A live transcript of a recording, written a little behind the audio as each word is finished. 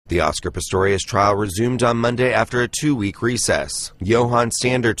The Oscar Pistorius trial resumed on Monday after a 2-week recess. Johan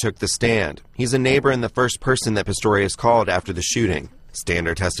Stander took the stand. He's a neighbor and the first person that Pistorius called after the shooting.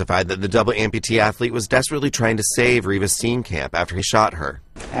 Stander testified that the double amputee athlete was desperately trying to save Reva Steenkamp after he shot her.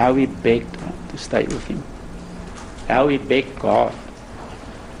 How he begged her to stay with him. How he begged God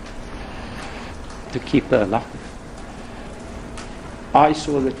to keep her alive. I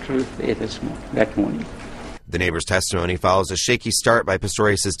saw the truth there that morning. The neighbor's testimony follows a shaky start by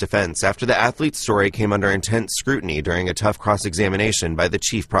Pistorius' defense after the athlete's story came under intense scrutiny during a tough cross-examination by the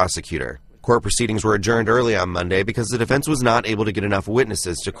chief prosecutor. Court proceedings were adjourned early on Monday because the defense was not able to get enough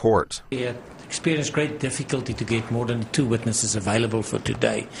witnesses to court. We had experienced great difficulty to get more than 2 witnesses available for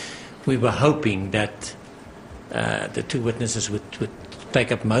today. We were hoping that the 2 witnesses would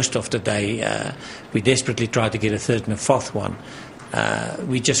take up most of the day. We desperately tried to get a third and a fourth one.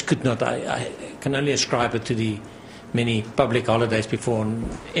 We just could not. I can only ascribe it to the many public holidays before, and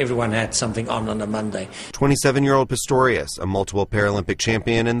everyone had something on a Monday. 27-year-old Pistorius, a multiple Paralympic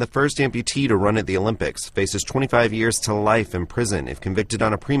champion and the first amputee to run at the Olympics, faces 25 years to life in prison if convicted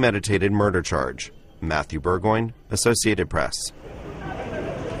on a premeditated murder charge. Matthew Burgoyne, Associated Press.